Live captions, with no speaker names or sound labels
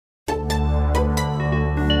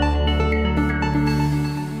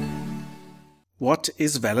What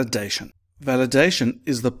is validation? Validation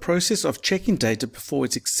is the process of checking data before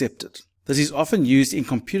it's accepted. This is often used in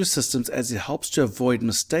computer systems as it helps to avoid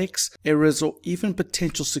mistakes, errors, or even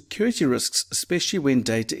potential security risks, especially when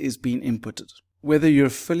data is being inputted. Whether you're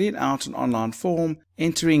filling out an online form,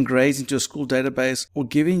 entering grades into a school database, or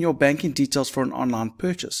giving your banking details for an online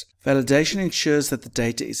purchase, validation ensures that the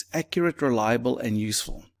data is accurate, reliable, and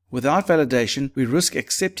useful. Without validation, we risk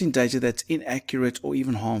accepting data that's inaccurate or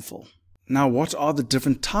even harmful. Now, what are the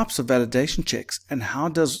different types of validation checks and how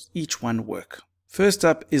does each one work? First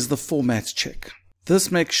up is the format check.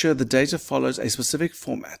 This makes sure the data follows a specific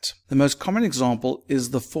format. The most common example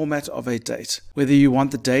is the format of a date. Whether you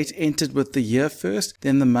want the date entered with the year first,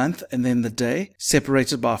 then the month, and then the day,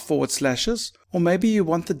 separated by forward slashes, or maybe you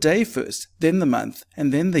want the day first, then the month,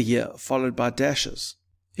 and then the year, followed by dashes.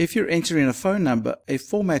 If you're entering a phone number, a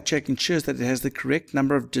format check ensures that it has the correct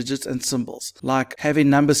number of digits and symbols, like having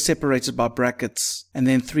numbers separated by brackets, and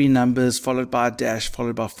then 3 numbers followed by a dash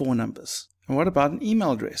followed by 4 numbers. And what about an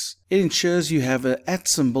email address? It ensures you have an @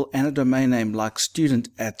 symbol and a domain name like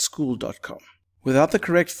student@school.com. Without the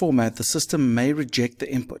correct format, the system may reject the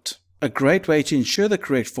input. A great way to ensure the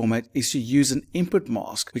correct format is to use an input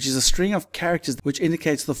mask, which is a string of characters which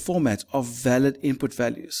indicates the format of valid input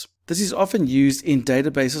values. This is often used in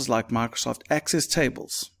databases like Microsoft Access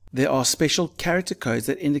tables. There are special character codes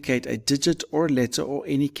that indicate a digit or a letter or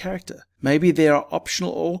any character. Maybe there are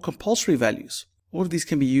optional or compulsory values. All of these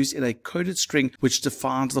can be used in a coded string which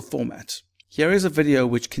defines the format. Here is a video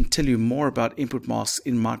which can tell you more about input masks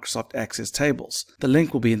in Microsoft Access tables. The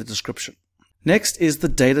link will be in the description. Next is the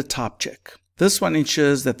data type check. This one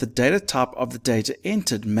ensures that the data type of the data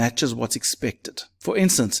entered matches what's expected. For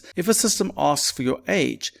instance, if a system asks for your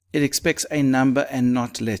age, it expects a number and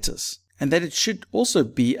not letters. And that it should also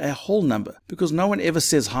be a whole number, because no one ever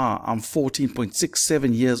says, "Hi, I'm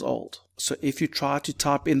 14.67 years old." So if you try to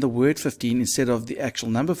type in the word 15 instead of the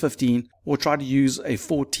actual number 15, or try to use a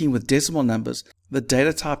 14 with decimal numbers, the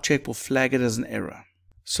data type check will flag it as an error.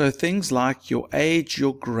 So things like your age,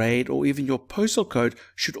 your grade, or even your postal code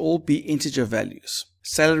should all be integer values.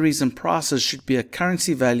 Salaries and prices should be a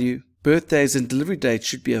currency value. Birthdays and delivery dates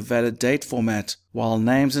should be a valid date format, while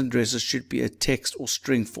names and addresses should be a text or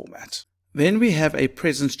string format. Then we have a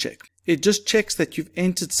presence check. It just checks that you've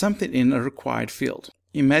entered something in a required field.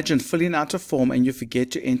 Imagine filling out a form and you forget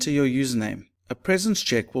to enter your username. A presence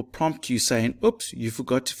check will prompt you saying, "Oops, you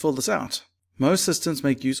forgot to fill this out." Most systems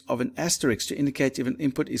make use of an asterisk to indicate if an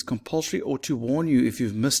input is compulsory or to warn you if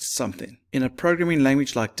you've missed something. In a programming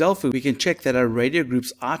language like Delphi, we can check that our radio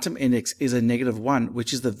group's item index is a -1,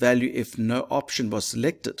 which is the value if no option was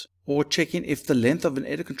selected, or checking if the length of an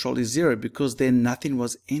edit control is 0 because then nothing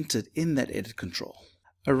was entered in that edit control.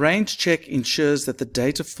 A range check ensures that the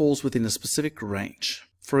data falls within a specific range.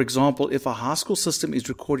 For example, if a high school system is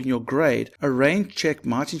recording your grade, a range check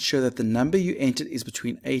might ensure that the number you entered is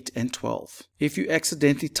between 8 and 12. If you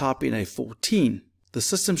accidentally type in a 14, the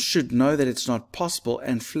system should know that it's not possible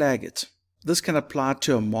and flag it. This can apply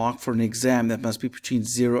to a mark for an exam that must be between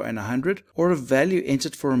 0 and 100, or a value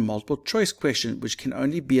entered for a multiple choice question which can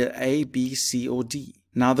only be an A, B, C, or D.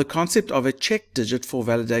 Now, the concept of a check digit for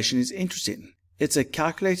validation is interesting. It's a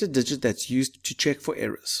calculated digit that's used to check for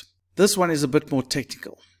errors. This one is a bit more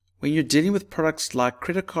technical. When you're dealing with products like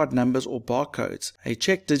credit card numbers or barcodes, a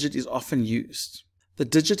check digit is often used. The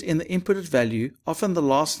digit in the inputted value, often the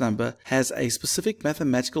last number, has a specific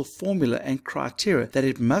mathematical formula and criteria that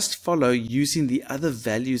it must follow using the other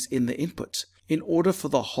values in the input in order for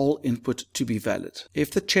the whole input to be valid. If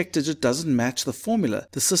the check digit doesn't match the formula,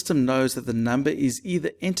 the system knows that the number is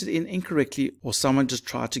either entered in incorrectly or someone just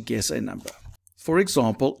tried to guess a number. For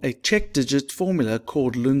example, a check digit formula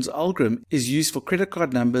called Lund's algorithm is used for credit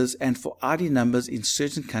card numbers and for ID numbers in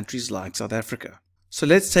certain countries like South Africa. So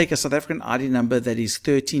let's take a South African ID number that is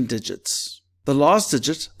 13 digits. The last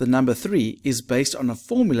digit, the number 3, is based on a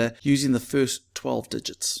formula using the first 12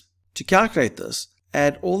 digits. To calculate this,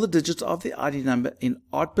 add all the digits of the ID number in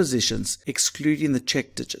odd positions, excluding the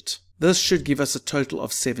check digit. This should give us a total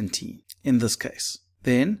of 17 in this case.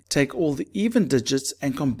 Then take all the even digits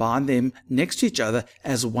and combine them next to each other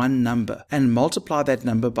as one number and multiply that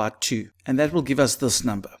number by 2, and that will give us this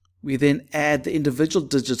number. We then add the individual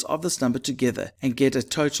digits of this number together and get a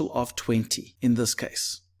total of 20 in this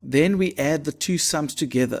case. Then we add the two sums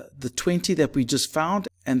together, the 20 that we just found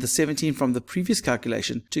and the 17 from the previous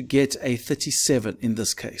calculation, to get a 37 in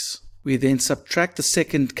this case. We then subtract the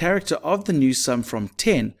second character of the new sum from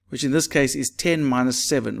 10, which in this case is 10 minus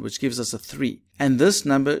 7, which gives us a 3. And this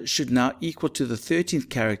number should now equal to the 13th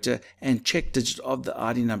character and check digit of the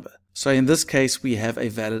ID number. So in this case, we have a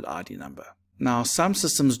valid ID number. Now, some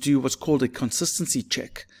systems do what's called a consistency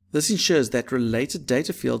check. This ensures that related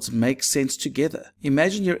data fields make sense together.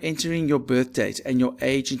 Imagine you're entering your birth date and your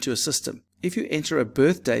age into a system. If you enter a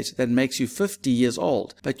birth date that makes you 50 years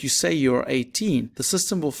old, but you say you're 18, the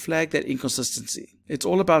system will flag that inconsistency. It's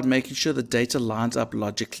all about making sure the data lines up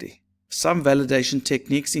logically. Some validation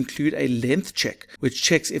techniques include a length check, which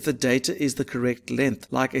checks if the data is the correct length,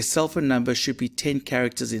 like a cell phone number should be 10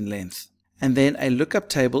 characters in length. And then a lookup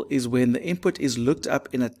table is when the input is looked up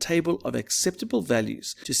in a table of acceptable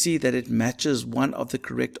values to see that it matches one of the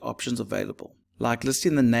correct options available, like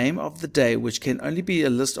listing the name of the day, which can only be a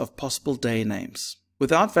list of possible day names.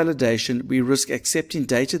 Without validation, we risk accepting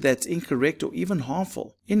data that's incorrect or even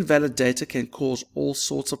harmful. Invalid data can cause all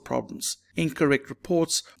sorts of problems: incorrect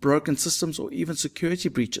reports, broken systems, or even security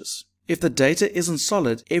breaches. If the data isn't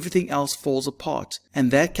solid, everything else falls apart, and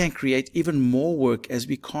that can create even more work as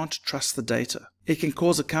we can't trust the data. It can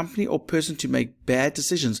cause a company or person to make bad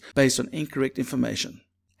decisions based on incorrect information.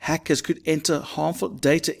 Hackers could enter harmful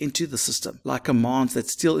data into the system, like commands that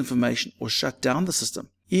steal information or shut down the system.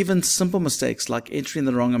 Even simple mistakes like entering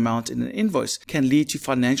the wrong amount in an invoice can lead to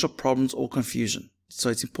financial problems or confusion. So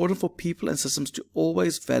it's important for people and systems to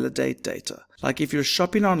always validate data. Like if you're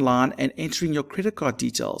shopping online and entering your credit card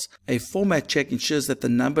details, a format check ensures that the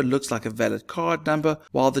number looks like a valid card number,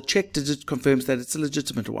 while the check digit confirms that it's a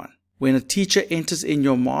legitimate one. When a teacher enters in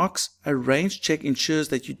your marks, a range check ensures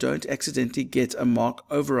that you don't accidentally get a mark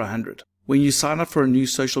over 100. When you sign up for a new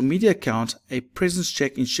social media account, a presence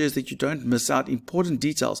check ensures that you don't miss out important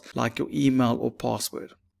details like your email or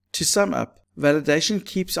password. To sum up, validation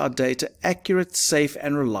keeps our data accurate, safe,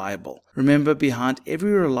 and reliable. Remember, behind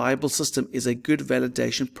every reliable system is a good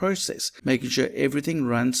validation process, making sure everything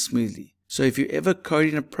runs smoothly. So if you're ever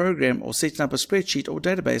coding a program or setting up a spreadsheet or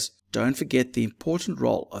database, don't forget the important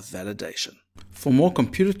role of validation. For more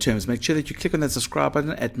computer terms, make sure that you click on that subscribe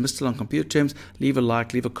button at Mr. Long Computer Terms. Leave a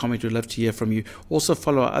like, leave a comment. We'd love to hear from you. Also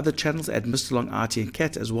follow our other channels at Mr. Long IT and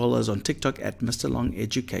Cat, as well as on TikTok at Mr. Long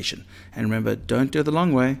Education. And remember, don't do it the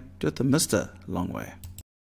long way, do it the Mr. Long way.